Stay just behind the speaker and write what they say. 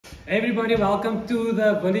Everybody, welcome to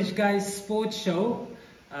the Village Guys Sports Show.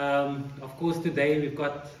 Of course, today we've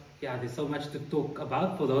got, there's so much to talk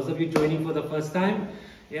about. For those of you joining for the first time,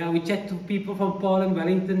 we chat to people from Paul and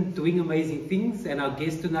Wellington doing amazing things, and our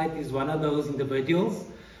guest tonight is one of those individuals.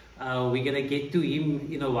 We're going to get to him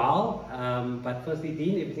in a while, but firstly,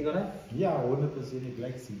 Dean, everything all right? Yeah, 100%. Ik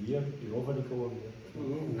like to hear. Ik hoop dat ik gewoon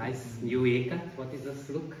weer. Nice new haircut. What is this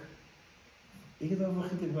look? Ik heb al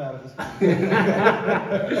vergeten waar.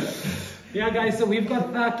 Yeah, guys, so we've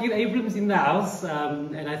got Thaakir Abrahams in the house,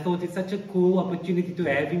 and I thought it's such a cool opportunity to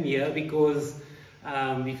have him here because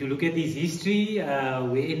if you look at his history,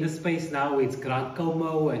 we're in the space now where it's Grand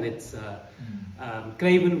Como and it's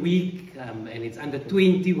Craven Week and it's under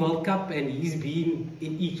 20 World Cup, and he's been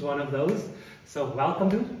in each one of those. So welcome,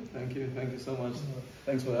 dude. Thank you so much.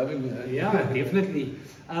 Thanks for having me. Yeah, definitely.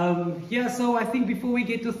 So I think before we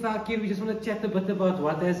get to Thaakir, we just want to chat a bit about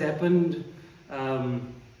what has happened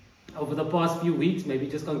over the past few weeks. Maybe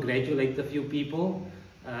just congratulate a few people.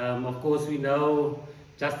 Of course, we know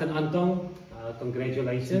Justin Antong.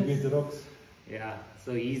 Congratulations. With the Rocks. Yeah,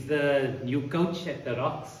 so he's the new coach at the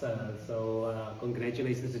Rocks.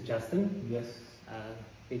 Congratulations to Justin. Yes.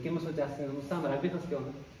 Thank you for Justin.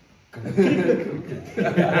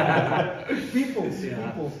 Peoples.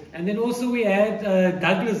 And then also we had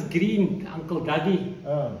Douglas Green, Uncle Dougie.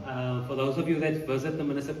 For those of you that visit the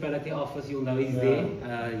municipality office, you'll know he's there.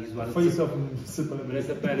 He's one face of the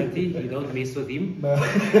municipality. You don't mess with him.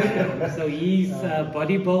 So he's a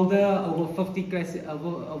bodybuilder over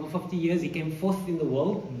 50 years. He came fourth in the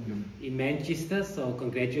world in Manchester. So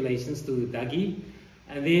congratulations to Dougie.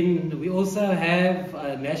 And then we also have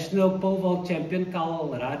a national pole vault champion, Carl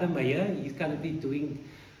Rademeyer. He's currently doing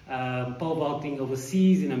pole vaulting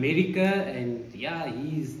overseas in America, and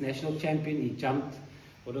he's national champion. He jumped,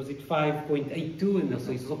 5.82, and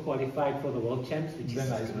so he's also qualified for the world champs, which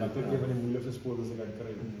is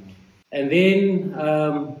And then,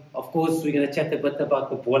 of course, we're going to chat a bit about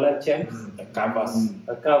the Bola champs. The Cavas.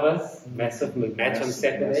 The Cavas, massive match on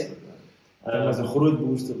Saturday. That was a groot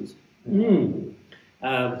booster.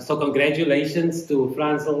 So congratulations to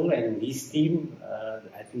Fransel and his team.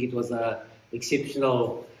 I think it was an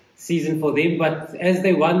exceptional season for them. But as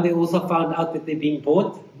they won, they also found out that they're being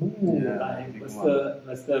bought by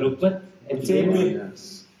Mr. Rupert.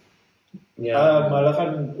 Yes. Maar hulle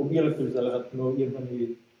gaan ook eerlik wees, hulle gaan nou een van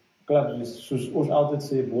die clubs, soos ons altyd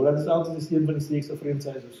sê, Bola is altyd een van die sterkste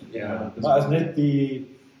franchises. Maar as net die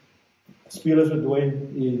spelers verdwyn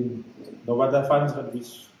en nou wat daar fans gaan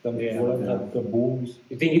wees, then Bola gaat the booms.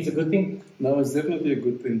 You think it's a good thing? No, it's definitely a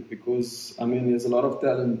good thing because I mean there's a lot of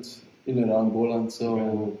talent in and around Boland,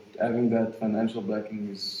 so having that financial backing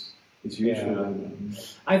is huge for them.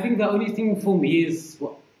 I think the only thing for me is,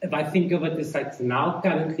 if I think of it, is like now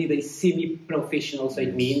currently they're semi-professional, so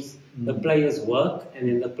it means the players work and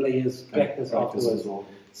then the players practice afterwards. Well.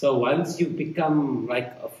 So once you become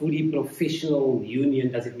like a fully professional union,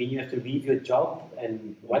 does it mean you have to leave your job?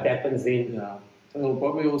 And what happens then? Yeah, they'll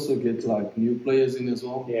probably also get like new players in as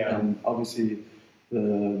well. And obviously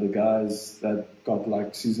the guys that got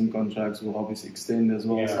like season contracts will obviously extend as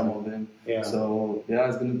well, some of them. So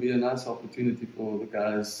it's going to be a nice opportunity for the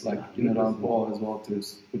guys like in and around Paul as well to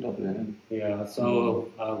put up their hand. Yeah, so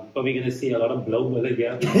probably going to see a lot of blow bullet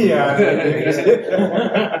here. They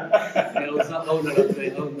also own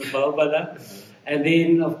the blow bullet. And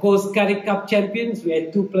then, of course, Currie Cup champions. We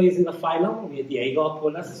had two players in the final. We had Diego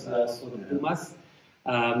Apolas for the Pumas.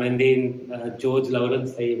 And then George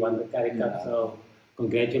Lawrence, they won the Currie Cup. So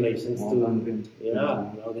congratulations to them.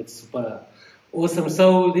 That's super awesome.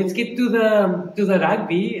 So let's get to the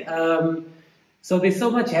rugby. So there's so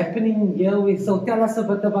much happening here. So tell us a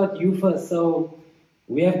bit about you first. So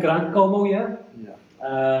we have Grand Como here.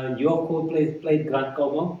 Your coach played Grand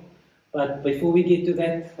Como. But before we get to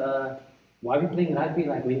that, why are we playing rugby?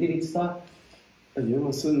 Like, when did it start?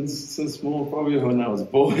 Since small, probably when I was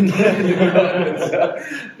born.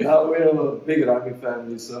 Now we're a big rugby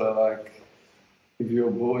family, so like, if you're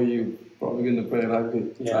a boy, you're probably going to play rugby.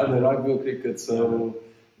 It's either rugby or cricket. So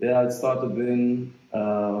it started then,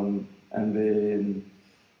 and then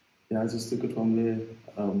I just took it from there.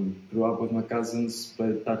 Grew up with my cousins,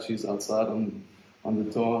 played touchies outside on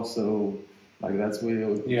the tour. So like that's where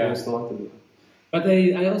it all started. But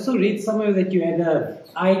I also read somewhere that you had an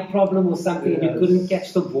eye problem or something and you couldn't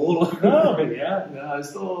catch the ball. I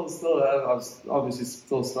still have. I was obviously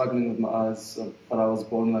still struggling with my eyes, but I was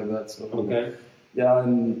born like that. So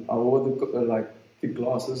and I wore the thick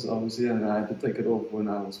glasses obviously, and I had to take it off when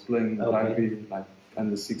I was playing rugby, like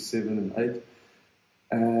under 6, 7, and 8.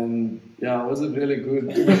 And I wasn't really good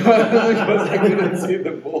because I couldn't see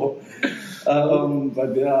the ball.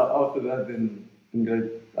 But yeah, after that, then in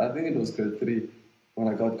I think it was grade 3 when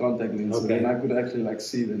I got contact lenses. Okay. And I could actually like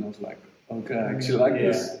see. Then I was like, okay, I actually like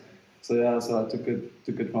this. So yeah, so I took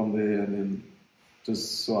it from there, and then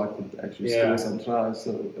just so I could actually score some tries.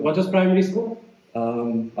 So what was primary school?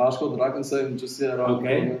 High school, Drakenstein, just here around.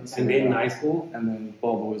 Okay, and then high school? And then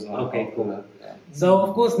Paul Boys. Okay, cool. That, yeah. So,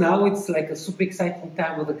 of course, now it's like a super exciting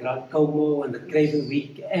time with the Grand Como and the Craven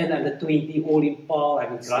Week and under 20 all in Paul. I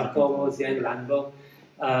mean, Grand Como's here in Landbouw.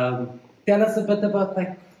 Tell us a bit about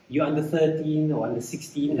like you under 13 or under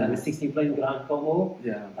 16, under 16 playing Grand Como.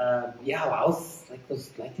 Yeah. I was like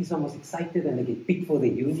those ladies almost excited and they get picked for the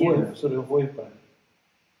union. Sorry.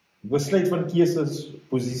 Besluit van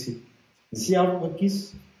keusesposisie. Self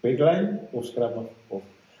gekies, backline of scrum of.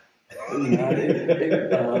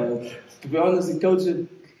 To be honest, the coach,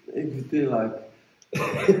 ik feel like,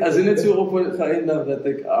 as in it's so geëindig that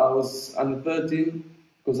I was under 13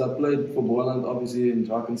 because I played for Boland obviously in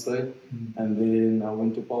Drakenstein, and then I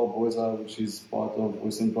went to Paul Boys, which is part of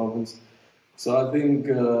Western Province. So I think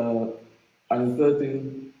under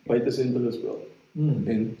 13 buiten center gespeeld.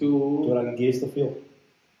 En Toe raak die geeste veel.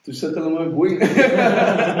 Toe sit hulle my wing.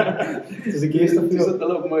 Dis die geeste Toe veel. sit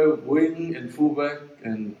hulle op my wing and fullback,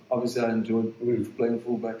 and obviously I enjoyed playing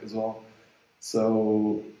fullback as well.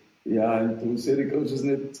 So yeah, and toe sê die coaches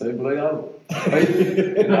net sy bly al.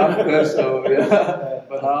 En after, so yeah,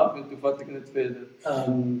 but half and toe vat ek net verder.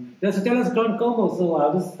 So tell us Grand Como. So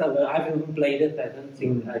I haven't played it. I don't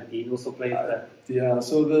think Dean also played that. Yeah,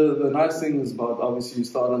 so the nice thing is about obviously you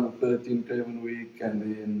start on the 13th Craven Week, and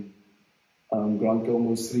then Grand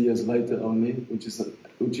Como is 3 years later only, which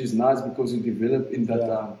is nice because you develop in that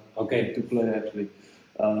time to play actually.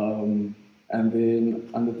 And then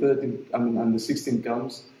under 16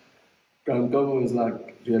 comes. Grand Como is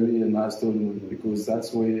like really a nice tournament because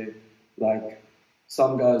that's where like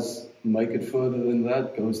some guys make it further than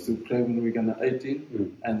that, goes to Craven Week under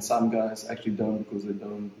 18, and some guys actually don't because they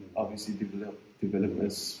don't obviously develop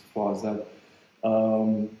as far as that.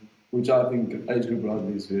 Which I think age group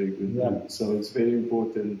rugby is very good. Yeah. So it's very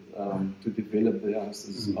important to develop the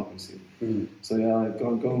youngsters, obviously. So yeah,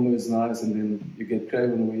 Grand Como is nice, and then you get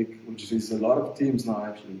Craven Week, which is a lot of teams now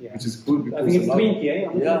actually, which is good because I think it's 20,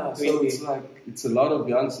 yeah, so it's like it's a lot of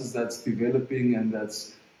youngsters that's developing, and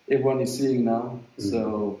that's everyone is seeing now.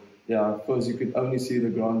 So yeah, first you could only see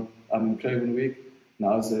the Craven Week.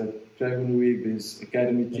 Now it's a Craven Week, there's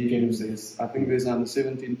academy teams, I think there's under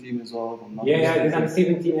 17 team as well. There's under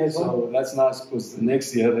 17 as well. So that's nice because the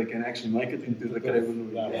next year they can actually make it into the Craven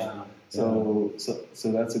Week. So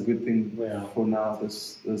that's a good thing for now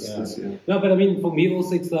this year. No, but I mean for me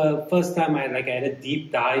also it's the first time I had a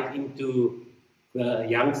deep dive into the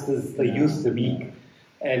youngsters, the youth week,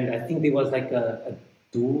 and I think there was like a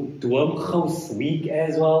Dwarmhouse week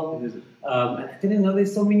as well. And I didn't know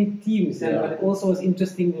there's so many teams. And it also was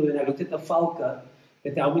interesting when I looked at the Falca,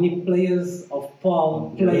 that how many players of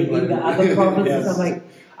Paul play in the other provinces. I'm like,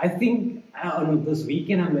 I think on this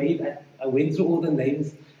weekend I went through all the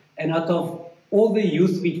names, and out of all the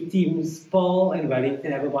youth week teams, Paul and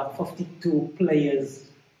Wellington have about 52 players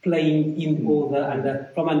playing in all the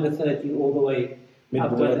from under 13 all the way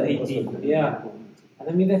up to under 18. Yeah. And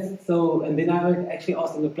I mean, that's so, and then I actually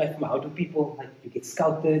asked on the platform, how do people, you get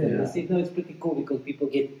scouted? And they said, no, it's pretty cool because people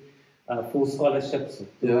get full scholarships.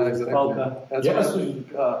 Yeah, exactly. That's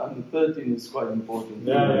why under 13 is quite important.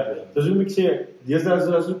 Dus hoe moet ik zeggen,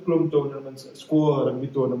 deesdae is ook klomp tournaments, school rugby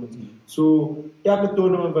tournaments. So, elke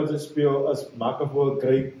tournament wat ze speel, as Makavo,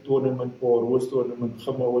 Great tournament, or Roos tournament,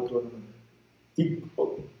 Gemawa tournament.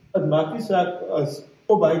 Het maakt nie saak as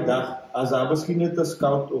op hy dag, as daar miskien net 'n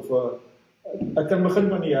scout of het kan begin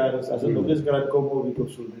van die jaar as het nog eens Grand Como week of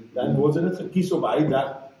so. Dan word ze net gekies op hy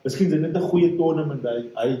dag. Miskien is dit net 'n goeie tournament,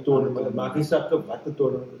 hy tournament. Het maak nie saak wat 'n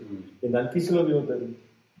tournament is. En dan kies hulle weer dan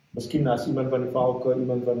miskien as iemand van die Falke,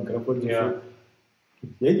 iemand van Griffin.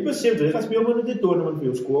 Jy het besef, jy gaan speel maar net 'n tournament vir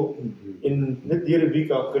jou skool. En net deur 'n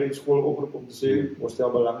week af kry die skool oproep om te sê, ons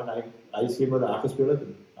stel belang en hy sê maar daar gespeel het.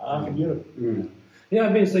 Gebeur. Yeah,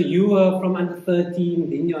 I mean, so you were from under 13,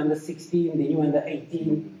 then you're under 16, then you're under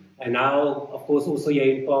 18, and now, of course, also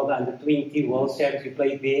you're involved under 20 World Champs, you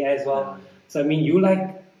played there as well. So, I mean, you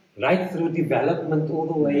right through development all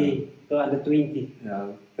the way to under 20. Yeah,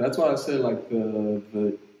 that's why I say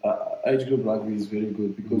the age group rugby is very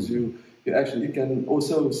good because you can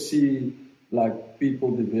also see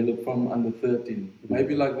people develop from under 13.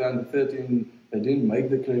 Maybe the under 13, they didn't make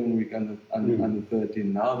the Craven Week under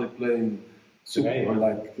 13. Now they're playing super,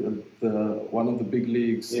 one of the big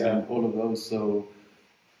leagues and all of those. So,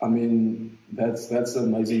 I mean, that's the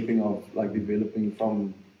amazing thing of developing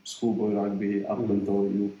from schoolboy rugby up until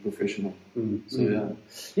you're professional. So yeah.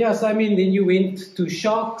 Yeah, so I mean, then you went to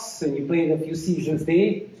Sharks and you played a few seasons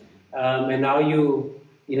there, and now you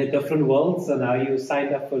in a different world. So now you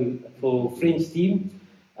signed up for French team.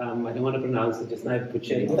 I don't want to pronounce it, just now I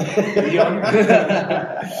butcher it. Lyon.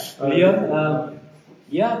 Lyon.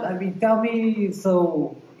 Yeah, I mean, tell me,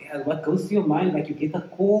 so what goes through your mind? Like you get a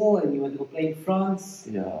call and you want to go play in France?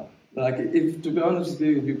 Yeah, like if to be honest with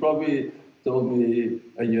you, if you probably told me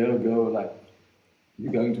a year ago, like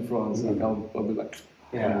you're going to France, like I'll be like,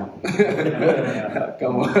 Yeah.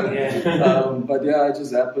 come on. Yeah. But yeah, it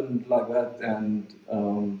just happened like that, and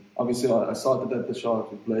obviously I started at the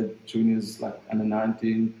Sharks. We played juniors like under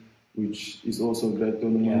 19, which is also a great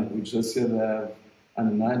tournament. Which this year they have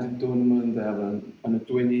under 19 tournament, they have an under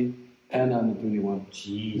 20 and under 21,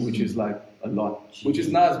 which is like a lot. Which is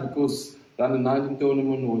nice because the under 19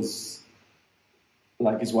 tournament was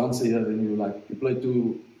like it's once a year. Then you play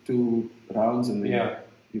two rounds and then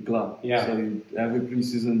you club. So you every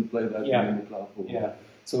preseason play that and then you club.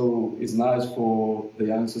 So it's nice for the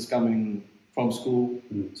youngsters coming from school,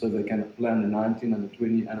 so they can play under 19, under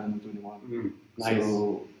 20, and under 21. Nice.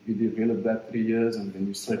 So you develop that 3 years, and then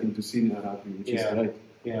you straight into senior rugby, which is great.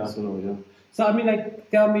 So I mean, like,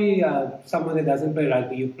 tell me, someone that doesn't play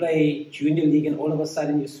rugby, you play junior league, and all of a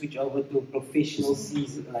sudden you switch over to professional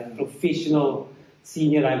season, like professional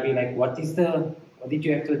senior rugby. Like, what did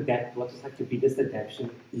you have to adapt? What was like your biggest adaptation?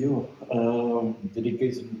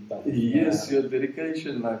 Dedication. Yes, your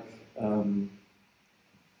dedication, like.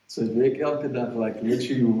 So werk elke dag, like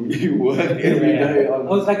literally you work every day.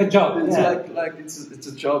 It's like a job. It's like it's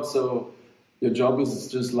a job. So your job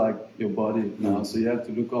is just like your body now. So you have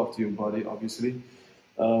to look after your body, obviously.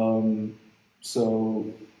 So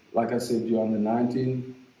like I said, you're under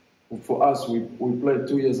 19. For us, we played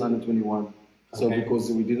 2 years under 21. So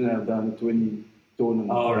because we didn't have the under 20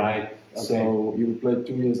 tournament. All right. So you played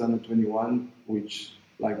 2 years under 21, which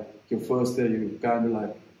like your first year you kind of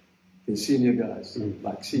like. The senior guys,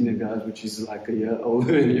 like senior guys, which is like a year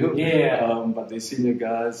older than you. But they're senior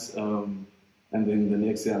guys, and then the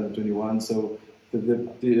next year under 21. So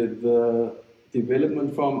the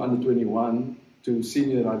development from under 21 to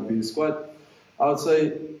senior rugby is quite. I would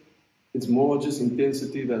say it's more just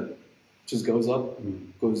intensity that just goes up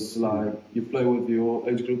because like you play with your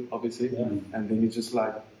age group, obviously, and then you just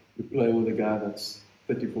like you play with a guy that's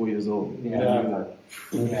 34 years old. He's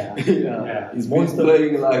been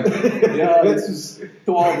playing like, this is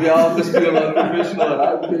 12 years, still on professional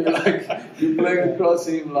rugby. Like, you're playing across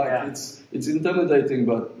him, like, it's intimidating,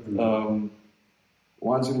 but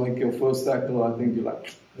once you make your first tackle, I think you're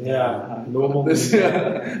like, normal.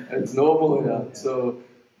 It's normal, So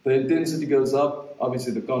the intensity goes up,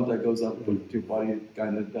 obviously the contact goes up, but your body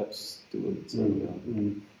kind of adapts to it. So,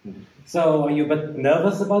 So, are you a bit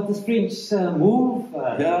nervous about this French move? Is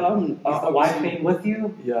the wife playing with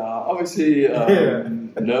you? Yeah, obviously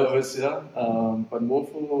nervous, but more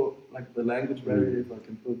for like the language barrier, if I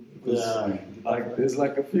can put, because like there's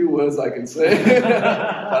like a few words I can say,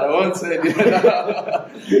 but I won't say it yet.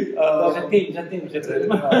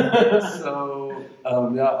 So,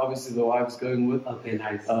 obviously the wife's going with. Okay,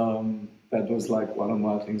 nice. That was like one of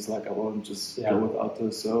my things, like I won't just go without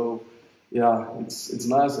her. So, it's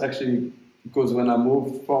nice actually, because when I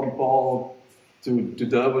moved from Paul to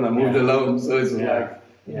Durban, I moved alone. So it's like,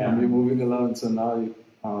 you're moving alone. So now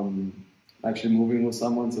I'm actually moving with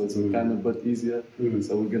someone, so it's kind of a bit easier.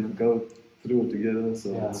 So we're going to go through it together. So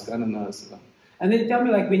it's kind of nice. And then tell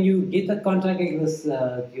me, like, when you get a contract like this,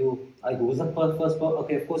 who's the first?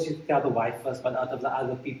 Okay, of course you tell the wife first, but out of the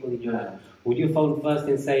other people in your life, would you phone first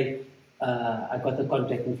and say, I got a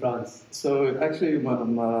contract in France? So actually,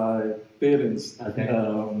 my parents,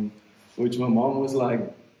 which my mom was like,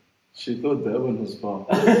 she thought Durban was far.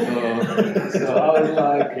 So I was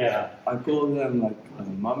like, I called them like,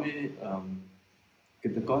 Mommy,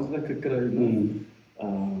 get the contract gekry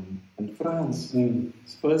in France.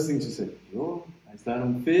 First thing she said, yo, is that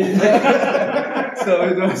unfair? So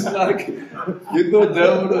it was like, you thought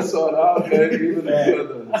Durban was so around, even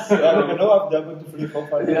further. I know I've Durban to vlieg. I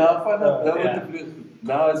find out Durban to vlieg.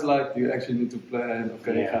 Now it's like you actually need to plan,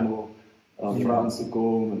 France to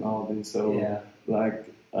come and all this. So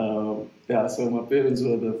so my parents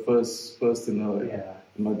were the first to know it.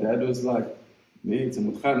 And my dad was like, nee, ze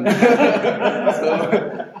moet gaan.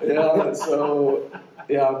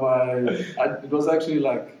 It was actually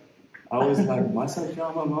like, I was like, myself,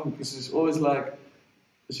 my mom, because she's always like,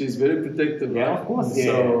 she's very protective, right? Of course.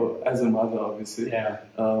 So, as a mother, obviously.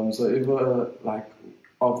 So if like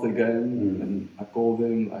after the game, and I call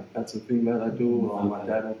them, like that's the thing that I do, or my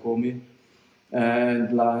dad will call me,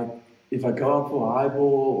 and like if I go out for a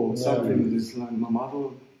highball or something, it's like my mother,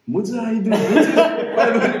 what's I do?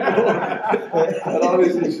 And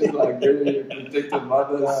obviously she's like very protective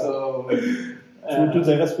mother, so. Toen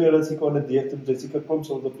zij gespeeld had, ze kon het dicht, toen ze kwam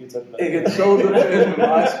zo op iets. Ik het zo doen en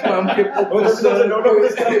mijn schaamkip op de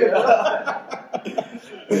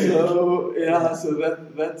So yeah, so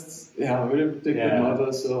that's very protective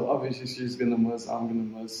mother. So obviously she's gonna miss, I'm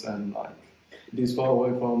gonna miss, and like this far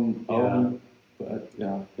away from home. But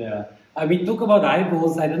yeah. We talk about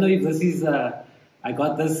eyeballs. I don't know if this is. I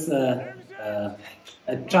got this a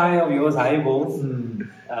try of yours eyeballs, and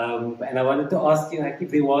I wanted to ask you, like,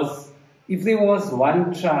 if there was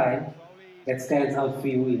one try that stands out for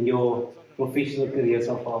you in your professional career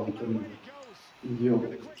so far, which one?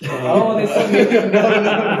 Oh, there's so many. No,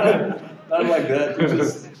 not like that.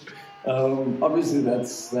 Just obviously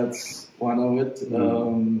that's one of it.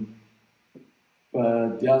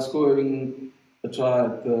 But yeah, scoring a try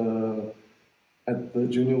at the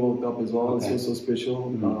Junior World Cup as well. It's also special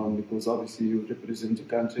because obviously you represent your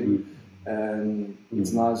country, and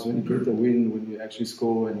it's nice when you get the win, when you actually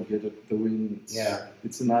score and you get the win.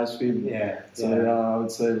 It's a nice feeling. So I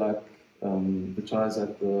would say like the tries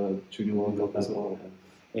at the Junior World Cup as well.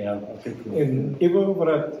 En even over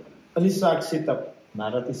het in die zaak setup,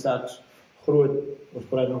 nadat die zaak groot, ons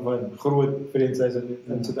praat nog van groot franchise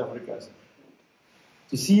in Suid-Afrika is.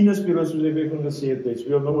 Die senior spelers, soos ek van gesê het,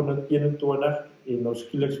 speel nou onder 21 en nou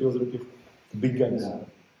skielik speel hulle op die big guns.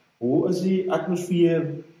 Hoe is die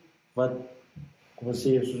atmosfeer wat, kom ons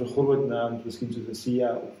sê, soos 'n groot naam, miskien soos 'n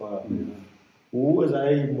Sia of hoe is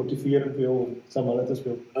hy motiverend vir jou saam hulle te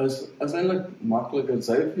speel? Is eintlik makliker.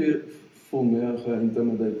 Sy voel meer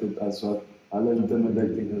geïntimidated as wat hulle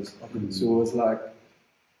intimidating is. So it's like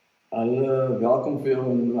hulle welkom vir jou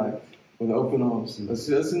en like with open arms.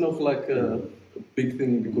 It's not like a big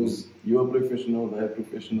thing because you're professional, they're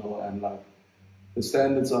professional, and like the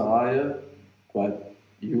standards are higher, but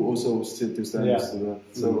you also set your standards to that.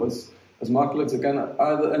 So as maklik, ze kan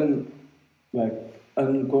either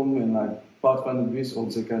inkom en like part van die wies,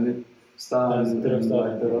 of ze kan net staan en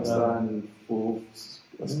terugstaan en voor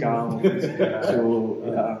as calm.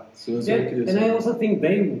 So it's okay. And I also think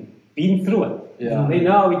they've been through it. They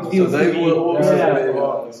know it feels. So they will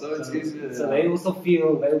also so it's easier. So they also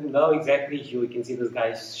feel, they know exactly, you can see this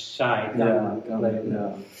guy's shy.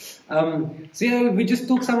 So we just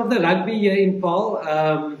took some of the rugby here in Paul.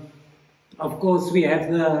 Of course, we have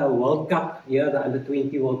the World Cup here, the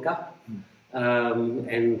Under-20 World Cup.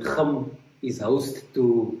 And Kham is host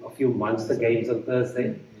to a few monster games on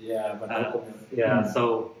Thursday.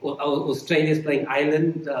 So Australia is playing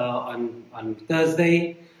Ireland on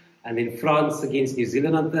Thursday, and then France against New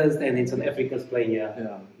Zealand on Thursday, and then South Africa's playing here.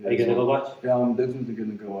 Are you going to go watch? Yeah, I'm definitely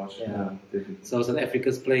going to go watch. Definitely. So South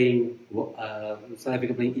Africa's playing, South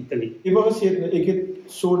Africa playing Italy. Ik wil zeggen, ik heb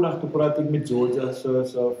zondag gepraat met Georgia,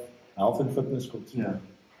 so health and fitness coach.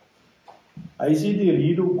 Hij ziet die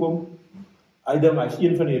reden hoekom. Hy is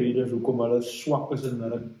een van die redes hoekom hulle swak is en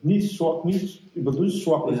hulle nie swak nie, ek bedoel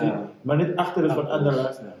swak is nie, maar net agter is van ander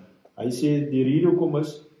las. Hy sê die rede hoekom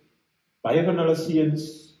is baie van hulle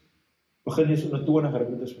seuns begin nie so onder 20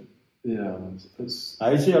 rugby te speel.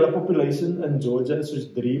 Hy sê hulle population in Georgia is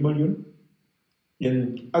soos 3 miljoen.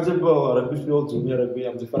 En as jy wil rugby speel, junior rugby,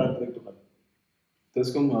 om te Frankryk toe gaan.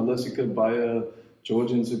 Dis kom hulle seker baie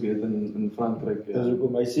Georgians ook het in Frankryk. Dis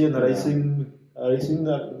hoekom hy sê 'n racing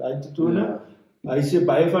na te doen. Hy sê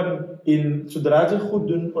baie van, en sodra jy goed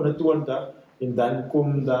doen onder 20, en dan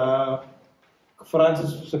kom daar Franse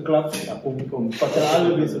se klub, dan kom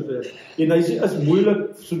patrale besig. En hy sê is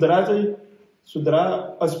moeilik,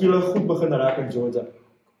 sodra as speler goed begin raak in Georgia,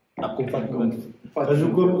 dan kom van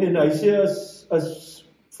hoekom, en hy sê as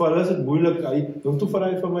vir hulle is dit moeilik, hy doen toe vir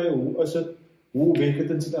hy van my, hoe werk dit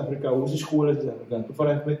in Suid-Afrika, hoe is die skool in Suid-Afrika, toe vir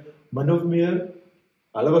hy van my, min of meer,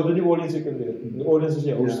 hulle wat doen die Orleans ek leer, die Orleans is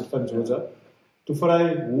die host van Georgia, toe vir hy,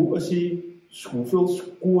 hoeveel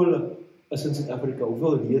skole is in Suid-Afrika,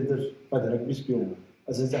 hoeveel leerders wat rugby speel,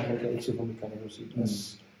 is in Suid-Afrika, ek sê van my kan nie nou sê,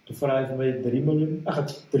 toe vir hy van my 3 miljoen,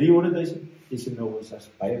 300,000, jy sê nou, is as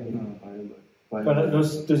baie miljoen.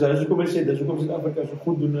 Dus hy is ook om hy sê, dis ook om Suid-Afrika so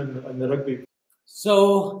goed doen in rugby.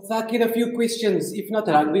 So, Thaakir, a few questions. If not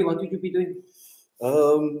rugby, what would you be doing?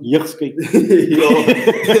 Jeugskei.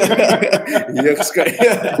 Jeugskei.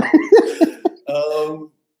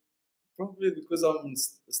 Probably because I'm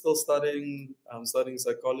still studying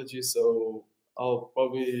psychology, so I'll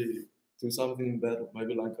probably do something that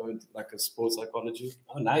maybe like go into like a sports psychology.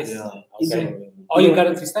 Oh, nice. Yeah. Okay. Are you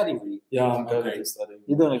currently studying? Yeah, I'm currently studying.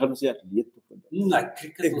 Jy dan gaan ons atleet toe vandag. Like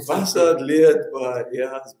cricket Ek or was something. atleet, maar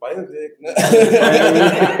ja, is baie werk, né?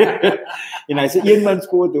 En hy sê een man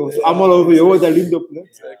skoot ons almal over jou dat lind op, né?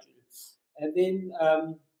 Exactly. And then,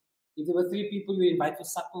 if there were 3 people you invite for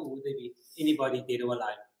supper, who would they be? Anybody dead or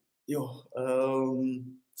alive? Yo,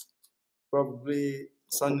 probably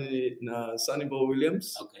Sonny Bo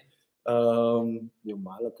Williams. Okay. Jou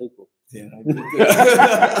male kyk op. Yeah,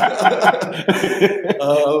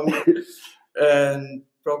 and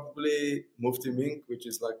probably Mufti Mink, which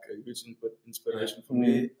is like a huge inspiration for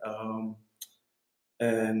me.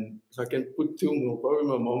 And if I can put 2 more, probably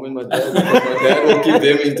my mom and my dad, because my dad will keep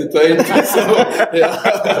them entertained. So,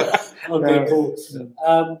 yeah. Okay, cool.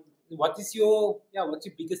 What's your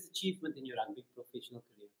biggest achievement in your rugby professional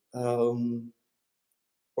career?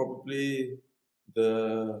 Probably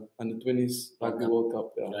the under-20s Rugby World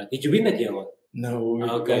Cup. Yeah. Right. Did you win that year? Or? No, we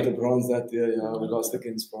got the bronze that year. Yeah, we lost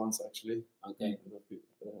against France actually. Okay.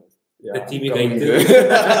 Yeah, the team again.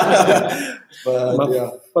 But yeah,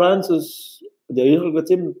 France is the hele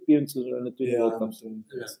team appearances in the 20 World Cups.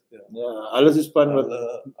 Ja, alles is span wat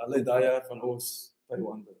alle daai van ons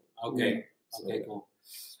Taiwan. Okay. So, okay, cool.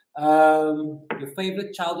 Your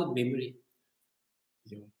favorite childhood memory?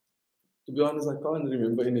 Yeah. To be honest, I can't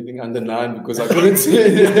remember anything under 9 because I couldn't see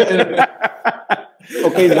it.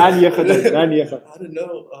 Okay, 9 I don't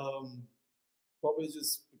know. Probably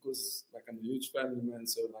just because like I'm a huge family man,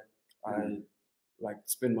 so like I like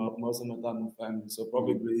spend most of my time with family. So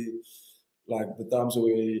probably like the times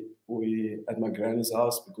we at my granny's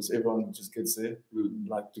house because everyone just gets there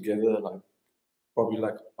like together, like probably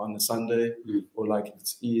like on a Sunday or like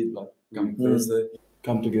it's Eid, like coming Thursday,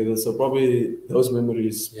 come together. So probably those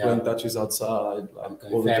memories, playing touches outside, like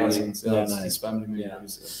all the cousins, nice. Family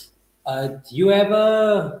memories. Do you have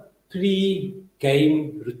a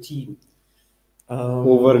pre-game routine?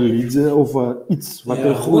 Over Leeds of iets wat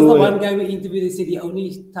Who was the one guy we interviewed? They said he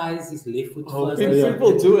only ties his left foot first.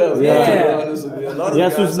 People do have that. Ja,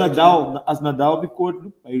 soos Nadal, as Nadal op die court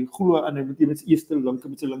loop, hy glo aan hy moet met sy eerste linker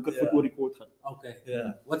met sy linkervoet oor die court gaan. Okay.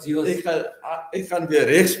 Yeah. What's yours? Ek gaan weer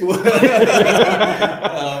regs voor.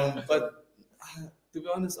 But to be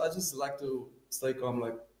honest, I just like to stay calm.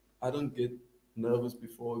 Like I don't get nervous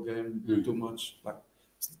before a game too much. Like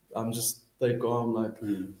I'm just stay calm. Like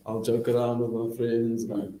I'll joke around with my friends.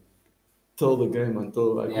 Like till the game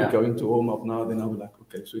until like we're going to warm up now. Then I'll be like,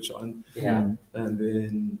 okay, switch on. Yeah. And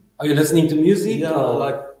then. Are you listening to music? Yeah,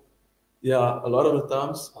 or? A lot of the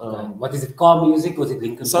times. Okay. What is it? Calm music? Or is it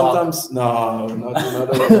Linkin Park? Sometimes no, not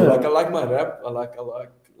like I like my rap. I like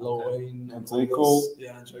Lil Wayne and J. Cole.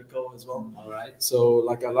 Yeah, and J. Cole as well. All right. So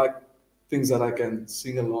like I like things that I can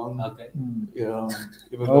sing along. Okay. Yeah.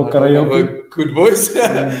 Even though I don't have a good voice.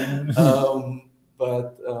 I'll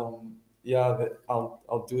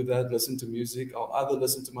do that. Listen to music. I'll either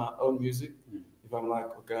listen to my own music if I'm like,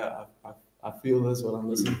 okay, I feel this what I'm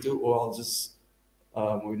listening to, or I'll just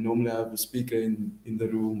we normally have a speaker in the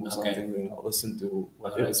room or something, and I'll listen to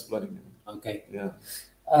whatever's playing. Okay. Yeah.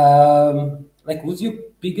 Like, who's your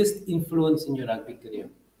biggest influence in your rugby career?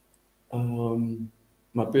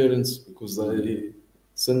 My parents, because they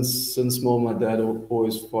since small, my dad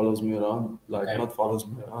always follows me around. Like not follows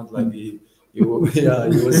me around, like he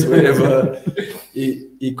was wherever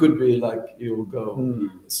he could be, like he will go.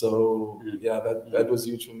 So that was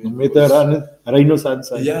huge for me. Met Rhino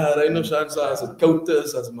Sansa. Yeah, Rhino Sansa as a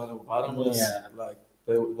counters, as my Baramas, like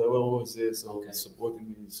they were always there, so supporting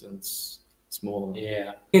me since small.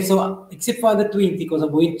 Yeah. Okay, so except for under 20, because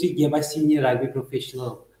I'm going to give my senior rugby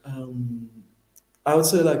professional. I would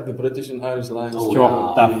say like the British and Irish Lions.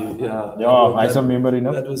 Tough. I some memory,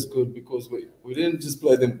 no? That was good because we didn't just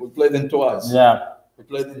play them; we played them twice. Yeah, we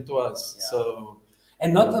played them twice. Yeah. So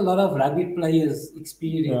and not a lot of rugby players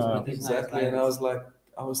experience British exactly. And I was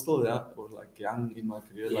still young in my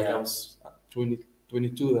career. Like I was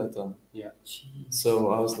 22 that time. Yeah.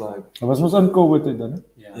 So I was like, I was on COVID then.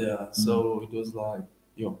 Yeah. So it was like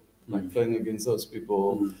like playing against those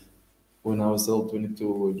people. When I was still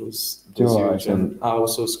 22, it was huge, and I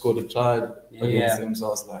also scored a try against them, so I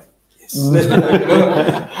was like, yes.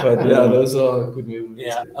 But those are good memories.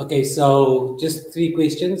 Yeah. Okay, so just 3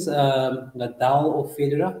 questions: Nadal or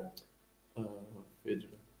Federer?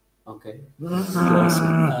 Federer. Okay.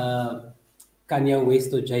 Kanye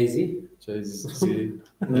West or Jay-Z? Jay-Z.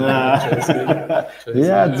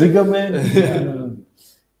 Yeah, Zigga man.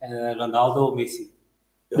 Ronaldo or Messi?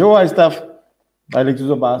 Yo, I stuff. Hij lijkt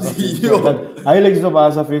zo baas af. Hij lijkt zo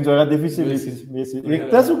baas af. Hij gaat deficiënt Messi.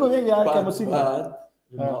 Dat is ook een ja, ik kan me zien.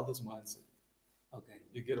 Ronaldo's mindset. Okay.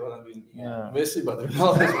 You get what I mean? Yeah. Messi, but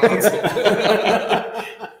Ronaldo's mindset.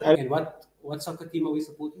 And what soccer team are we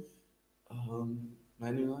supporting?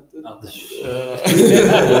 Man United. Oh. Man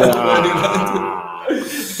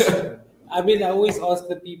United. I mean, I always ask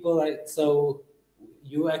the people, like, so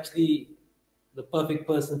you actually the perfect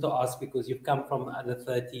person to ask because you've come from under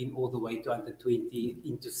 13 all the way to under 20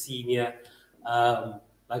 into senior.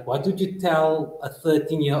 Like, what would you tell a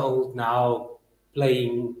 13-year-old now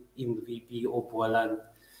playing in the VP or Boland?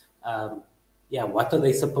 Yeah, what are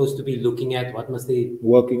they supposed to be looking at? What must they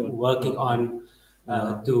working on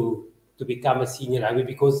to become a senior rugby?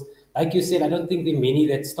 Because, like you said, I don't think there are many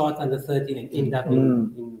that start under 13 and end up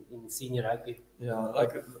in senior rugby. Yeah,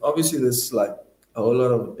 like obviously there's like a whole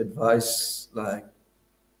lot of advice like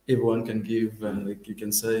everyone can give, and like you can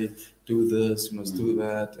say, do this, you must do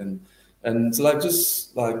that, and it's like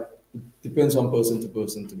just like it depends on person to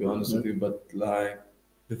person, to be honest with you. But like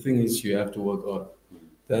the thing is, you have to work hard.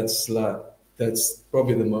 That's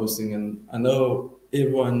probably the most thing, and I know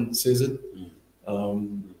everyone says it,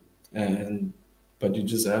 but you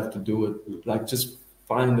just have to do it. Like just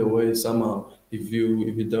find a way somehow. If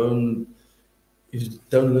you don't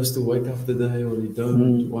love to wake up the day, or you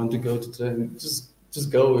don't want to go to training, just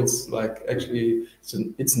go. It's like actually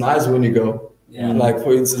it's nice when you go. Yeah. Like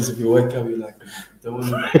for instance, if you wake up, you're like, I don't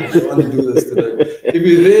want to do this today. If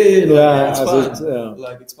you're there, it's fine.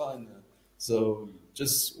 Like it's fine. So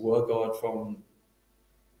just work hard from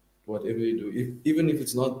whatever you do. Even if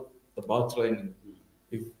it's not about training,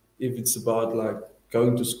 if it's about like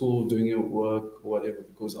going to school, doing your work, whatever,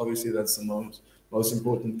 because obviously that's the most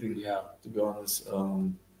important thing. Yeah. To be honest,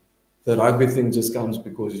 the rugby thing just comes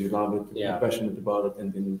because you love it, you're passionate about it,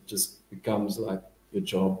 and then it just becomes like your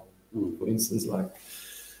job. For instance, like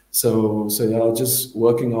so yeah, just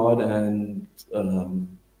working hard. And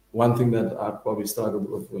one thing that I probably struggled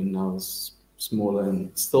with when I was smaller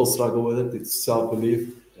and still struggle with it, it's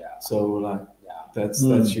self-belief. Yeah. So like that's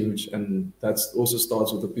huge, and that also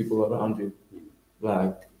starts with the people around you.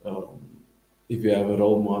 Like if you have a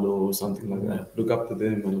role model or something like that, look up to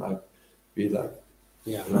them and like be like,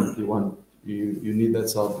 like you need that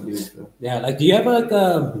self-belief. Yeah, like do you have like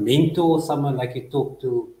a mentor, someone like you talk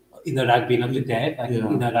to in the rugby, not your dad, like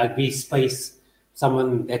in a rugby space,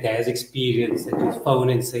 someone that has experience that you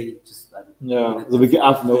phone and say, just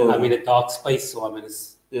I'm in a dark space, so I'm in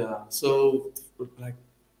this. Yeah, so like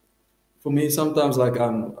for me, sometimes like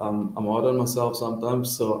I'm hard on myself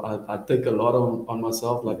sometimes, so I take a lot on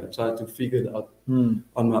myself. Like I try to figure it out on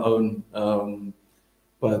my own.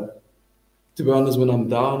 But to be honest, when I'm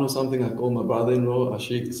down or something, I call my brother-in-law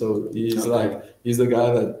Ashik. So he's the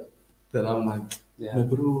guy that I'm like, my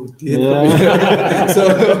bro, it's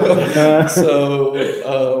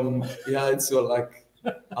so like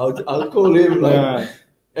I'll call him like,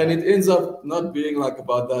 and it ends up not being like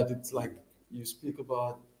about that. It's like you speak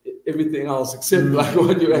about everything else except like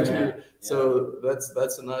what you actually. So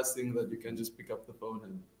that's a nice thing that you can just pick up the phone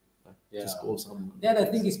and just call someone. Yeah, I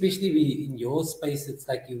think especially in your space, it's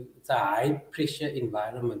like it's a high pressure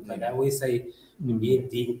environment. Like I always say, when me and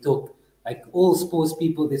Dean talk, like all sports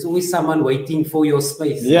people, there's always someone waiting for your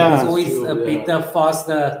space. Yeah, there's always a better,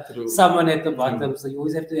 faster someone at the bottom. So you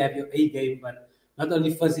always have to have your A game, but not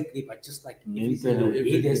only physically, but just like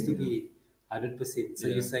everything has to be 100%. So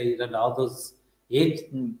you say Ronaldo's head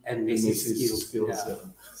and Messi's skills.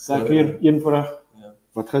 Thaakir, een vraag.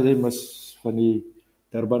 Wat gaan jy mis van die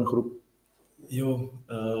Durban groep? Yo,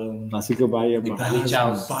 Seker baie maar.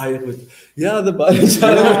 Baie goed. Ja, de baie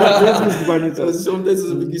challenge. Soms is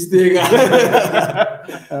het 'n bietjie steek.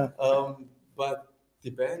 But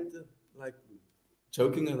the band, like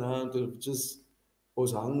joking around or just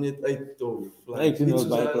ons hang net uit of like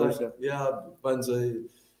when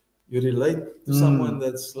you relate to someone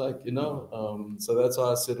that's like, so that's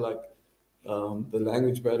why I said like the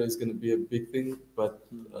language barrier is going to be a big thing, but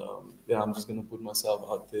I'm just going to put myself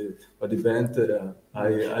out there. But the band,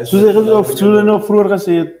 soos nog vroeër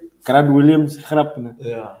gesê het, Grant Williams grap net.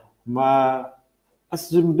 Ja. Maar as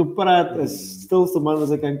jy moet praat, is stilste man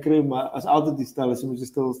wat ek kan kry, maar as altyd die stil, as jy moet die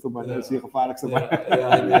stilste man, is die gevaarlikste man.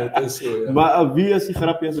 Nee, dit is so, ja. Maar wie is die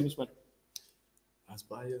grappies in die span? As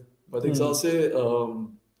baie. But ek sal sê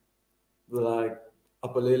like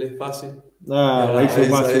Apalele Fassi. Like so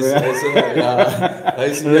much. Hy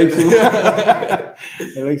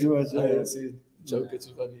like so much. I see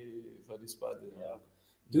jokes van die span.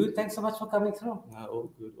 Dude, thanks so much for coming through. All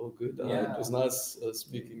good. It was nice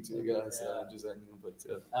speaking to you guys. Just hanging, but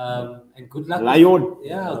and good luck. Lyon.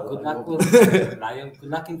 Good luck with Lyon. Good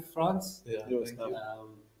luck in France. Yeah, thank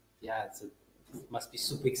you. It must be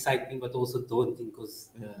super exciting, but also daunting because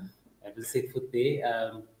I haven't set foot there.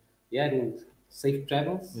 And safe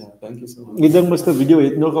travels. Yeah, thank you so much. Ek dink Mr. Video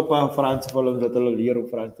het nog 'n paar Frans volume dat hulle leer om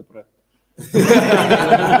Frans te praat.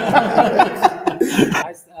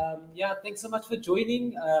 Yeah, thanks so much for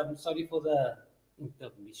joining. Sorry for the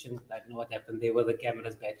intermission. I don't know what happened there with the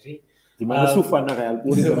camera's battery. Die man is so fun help.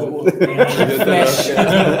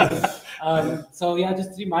 So yeah,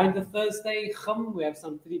 just to remind the Thursday, we have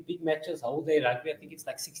some 3 big matches, whole day rugby. I think it's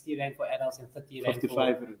like 60 rand for adults and 30 rand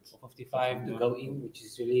 55 to go in, which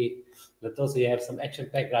is really little. So you have some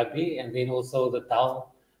action-packed rugby, and then also the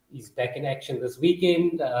Dal is back in action this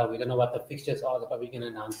weekend. We don't know what the fixtures are, but we're going to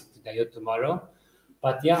announce it today or tomorrow.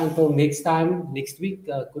 But yeah, until next time, next week,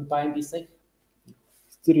 goodbye and be safe.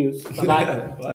 Serious. Bye.